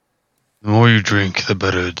 The more you drink, the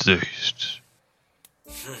better it tastes.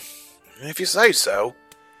 If you say so.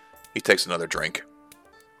 He takes another drink.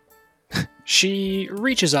 She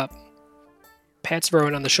reaches up, pats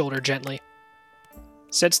Rowan on the shoulder gently,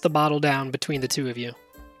 sets the bottle down between the two of you,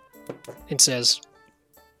 and says,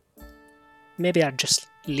 "Maybe I'll just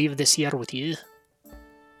leave this here with you."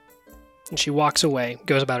 And she walks away,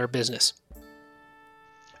 goes about her business.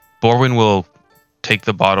 Borwin will take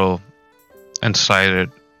the bottle and slide it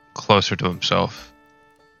closer to himself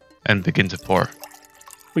and begin to pour.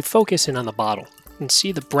 We focus in on the bottle and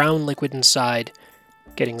see the brown liquid inside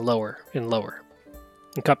getting lower and lower.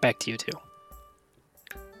 And cut back to you two.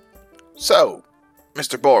 So,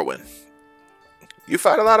 Mr. Borwin, you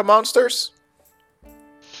fight a lot of monsters?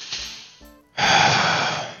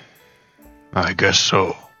 I guess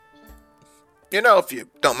so. You know, if you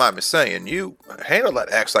don't mind me saying, you handle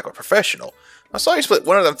that axe like a professional. I saw you split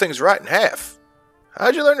one of them things right in half.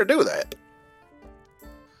 How'd you learn to do that?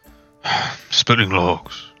 Splitting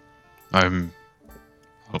logs. I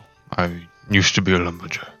used to be a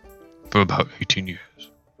lumberjack for about 18 years.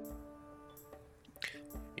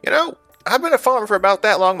 You know, I've been a farmer for about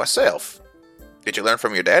that long myself. Did you learn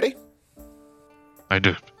from your daddy? I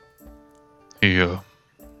did. He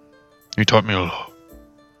taught me a lot.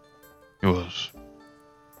 He was.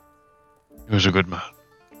 He was a good man.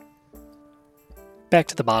 Back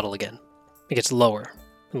to the bottle again. It gets lower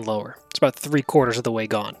and lower. It's about 3/4 of the way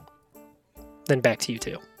gone. Then back to you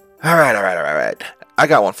two. All right. I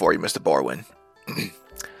got one for you, Mr. Borwin.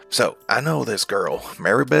 So, I know this girl,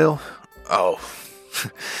 Maribel. Oh,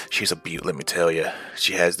 she's a beaut, let me tell you.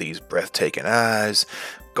 She has these breathtaking eyes,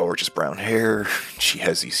 gorgeous brown hair. She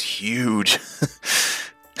has these huge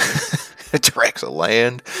tracts of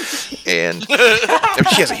land, and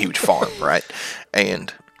she has a huge farm, right?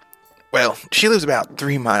 And, well, she lives about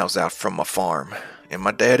 3 miles out from my farm. And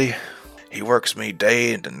my daddy, he works me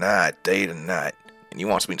day to night, and he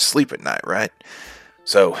wants me to sleep at night, right?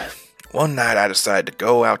 So, one night I decided to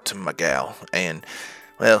go out to my gal, and,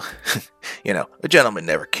 well, a gentleman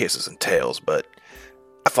never kisses and tells, but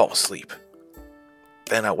I fall asleep.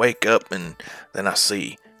 Then I wake up, and then I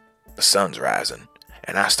see the sun's rising,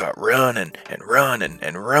 and I start running. I'm running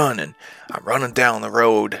down the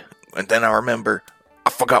road, and then I remember I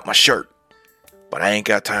forgot my shirt. But I ain't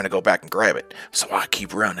got time to go back and grab it, so I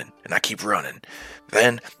keep running, and I keep running.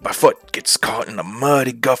 Then my foot gets caught in a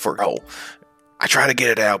muddy gopher hole. I try to get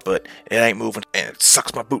it out, but it ain't moving, and it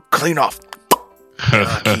sucks my boot clean off. And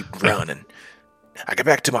I keep running. I get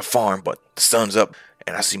back to my farm, but the sun's up,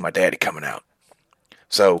 and I see my daddy coming out.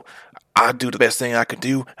 So I do the best thing I could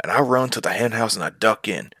do, and I run to the hen house and I duck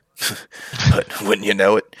in. But wouldn't you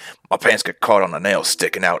know it, my pants get caught on the nails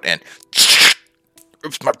sticking out, and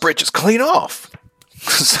rips my britches clean off.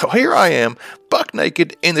 So here I am, buck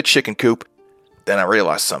naked in the chicken coop. Then I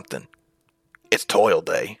realized something. It's toil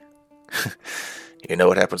day. You know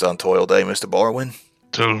what happens on toil day, Mr. Borwin?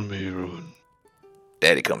 Tell me, Ruin.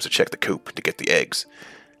 Daddy comes to check the coop to get the eggs.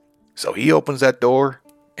 So he opens that door,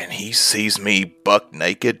 and he sees me buck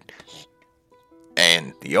naked.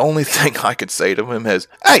 And the only thing I could say to him is,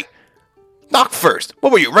 "Hey, knock first.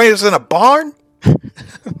 What were you, raised in a barn?"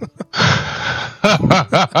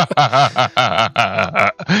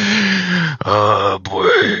 Oh boy,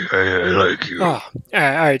 I like you. Oh, all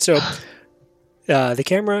right. So the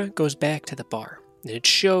camera goes back to the bar, and it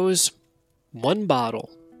shows one bottle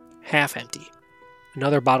half empty,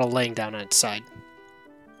 another bottle laying down on its side.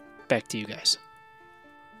 Back to you guys.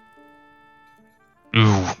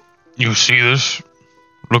 You see this?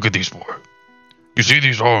 Look at these, boy. You see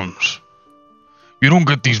these arms? You don't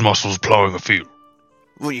get these muscles plowing a field.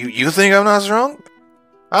 Well, you think I'm not strong?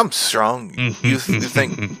 I'm strong. You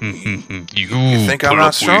think you think I'm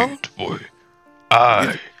not strong? Weight, boy.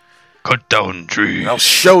 I cut down trees. I'll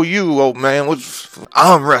show you, old man.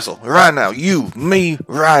 Arm wrestle right now. You, me,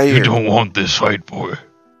 right here. You don't want this fight, boy.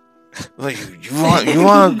 You want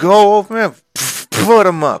to go, old man? Put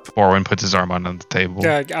him up. Borwin puts his arm on the table.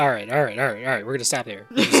 All right. We're gonna stop there.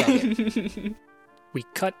 We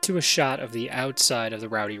cut to a shot of the outside of the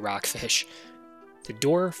Rowdy Rockfish. The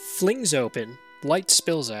door flings open, light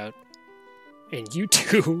spills out, and you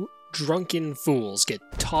two drunken fools get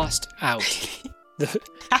tossed out.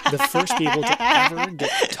 The first people to ever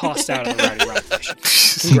get tossed out of the Rowdy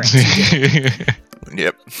Rockfish. Congrats.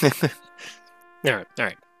 Yep. All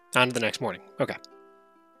right. On to the next morning. Okay.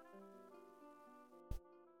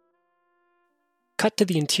 Cut to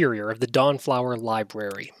the interior of the Dawnflower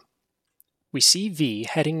Library. We see V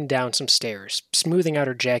heading down some stairs, smoothing out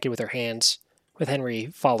her jacket with her hands, with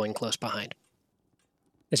Henry following close behind.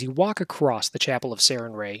 As you walk across the Chapel of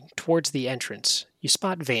Sarenrae towards the entrance, you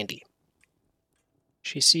spot Vandy.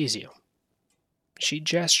 She sees you. She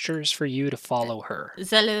gestures for you to follow her.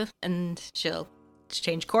 Zelu, and she'll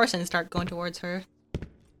change course and start going towards her.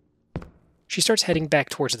 She starts heading back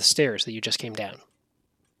towards the stairs that you just came down.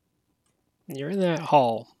 You're in that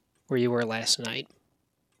hall where you were last night.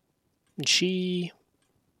 And she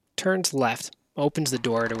turns left, opens the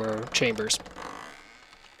door to her chambers.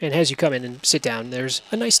 And as you come in and sit down, there's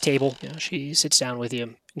a nice table. She sits down with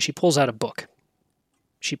you, and she pulls out a book.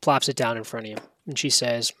 She plops it down in front of you, and she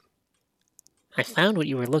says, "I found what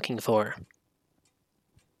you were looking for.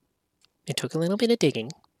 It took a little bit of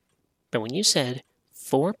digging, but when you said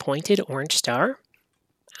 4-pointed orange star,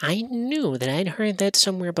 I knew that I'd heard that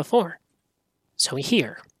somewhere before. So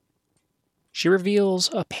here." She reveals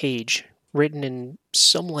a page written in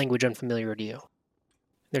some language unfamiliar to you.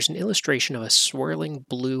 There's an illustration of a swirling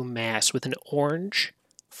blue mass with an orange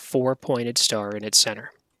 4-pointed star in its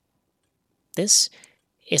center. This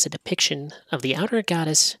is a depiction of the outer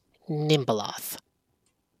goddess Nimbaloth.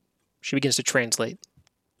 She begins to translate.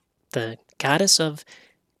 The goddess of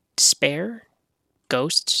despair,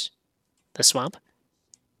 ghosts, the swamp.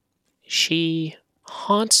 She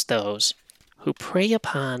haunts those who prey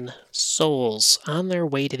upon souls on their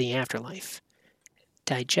way to the afterlife,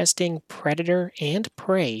 digesting predator and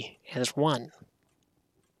prey as one.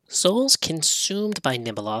 Souls consumed by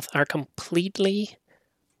Nibaloth are completely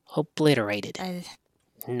obliterated.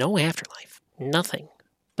 No afterlife, nothing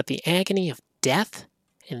but the agony of death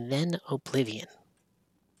and then oblivion.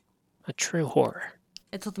 A true horror.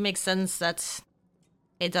 It would make sense that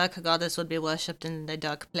a dark goddess would be worshipped in a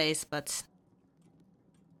dark place, but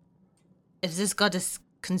if this goddess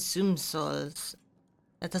consumes souls,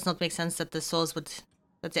 it does not make sense that the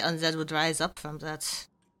undead would rise up from that.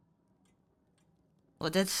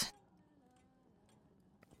 Would it?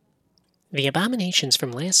 The abominations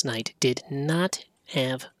from last night did not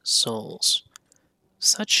have souls.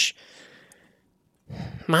 Such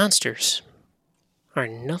monsters are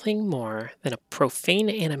nothing more than a profane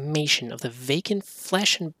animation of the vacant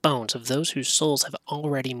flesh and bones of those whose souls have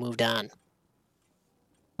already moved on.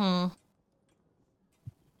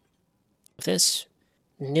 If this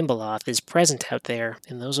Nibaloth is present out there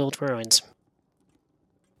in those old ruins,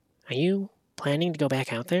 are you planning to go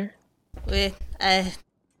back out there? I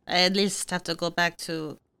at least have to go back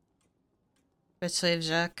to retrieve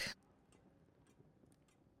Jacques.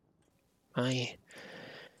 I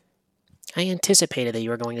anticipated that you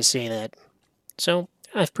were going to say that, so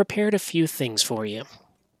I've prepared a few things for you.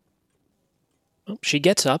 Well, she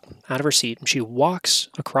gets up out of her seat and she walks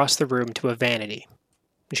across the room to a vanity.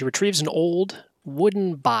 She retrieves an old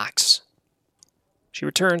wooden box. She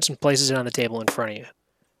returns and places it on the table in front of you.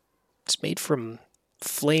 It's made from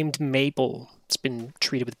flamed maple. It's been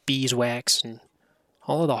treated with beeswax, and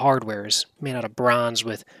all of the hardware is made out of bronze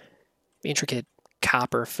with intricate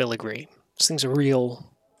copper filigree. This thing's a real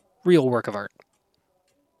work of art.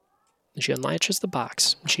 And she unlatches the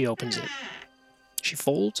box and she opens it. She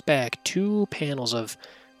folds back 2 panels of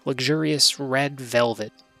luxurious red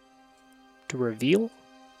velvet to reveal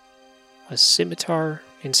a scimitar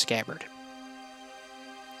and scabbard.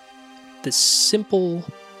 The simple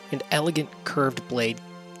and elegant curved blade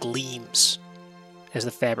gleams as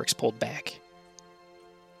the fabric's pulled back.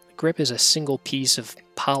 The grip is a single piece of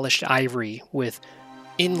polished ivory with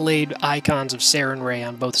inlaid icons of Sarenrae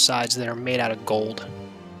on both sides that are made out of gold.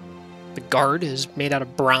 The guard is made out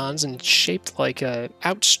of bronze and shaped like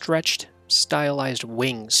outstretched, stylized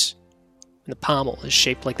wings. And the pommel is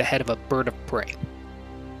shaped like the head of a bird of prey.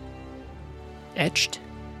 Etched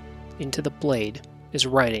into the blade is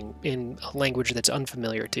writing in a language that's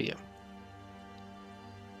unfamiliar to you.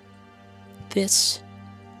 This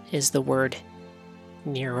is the word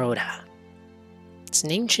Niroda. It's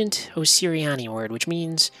an ancient Osiriani word which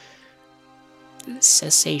means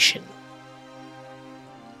cessation.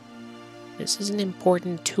 This is an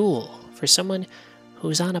important tool for someone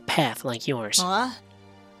who's on a path like yours. What?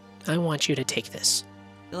 I want you to take this.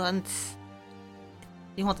 You want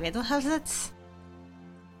me to have that?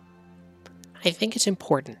 I think it's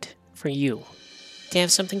important for you to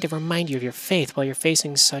have something to remind you of your faith while you're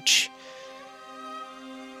facing such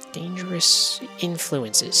dangerous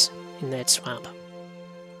influences in that swamp.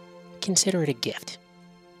 Consider it a gift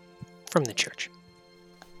from the church.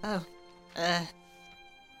 Oh,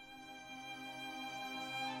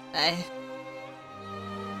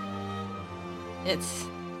 it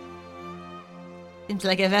seems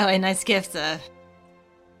like a very nice gift.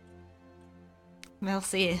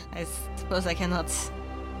 Merci. I suppose I cannot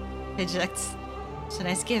reject such a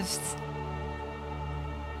nice gift.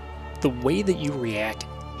 The way that you react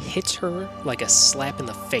hits her like a slap in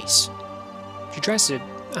the face. She tries to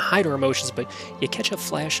hide her emotions, but you catch a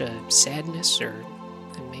flash of sadness or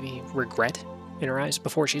maybe regret in her eyes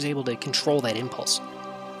before she's able to control that impulse.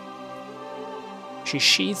 She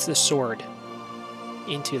sheathes the sword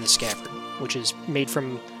into the scabbard, which is made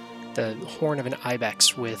from the horn of an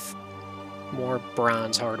ibex with more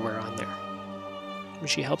bronze hardware on there. When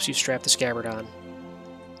she helps you strap the scabbard on,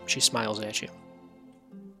 she smiles at you.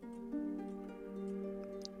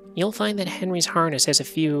 You'll find that Henry's harness has a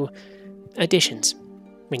few additions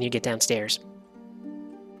when you get downstairs.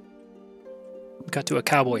 We cut to a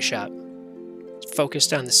cowboy shot. It's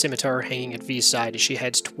focused on the scimitar hanging at V's side as she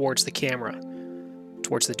heads towards the camera,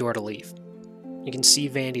 towards the door to leave. You can see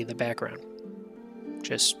Vandy in the background,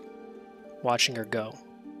 just watching her go.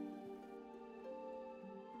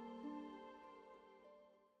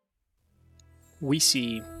 We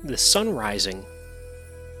see the sun rising,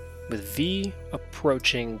 with V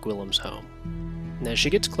approaching Gwillem's home. And as she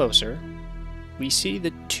gets closer, we see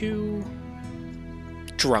the 2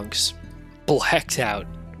 drunks blacked out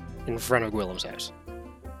in front of Gwillem's house.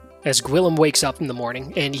 As Gwillem wakes up in the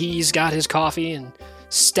morning, and he's got his coffee and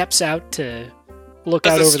steps out to look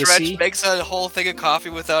out over the sea. Makes a whole thing of coffee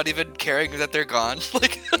without even caring that they're gone.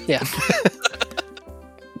 Like, yeah.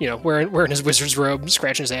 You know, wearing his wizard's robe,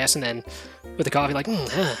 scratching his ass, and then with the coffee, like,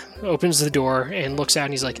 opens the door and looks out,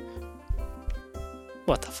 and he's like,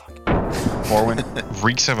 what the fuck? Borwin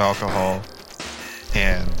reeks of alcohol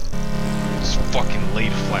and just fucking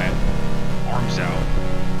laid flat, arms out,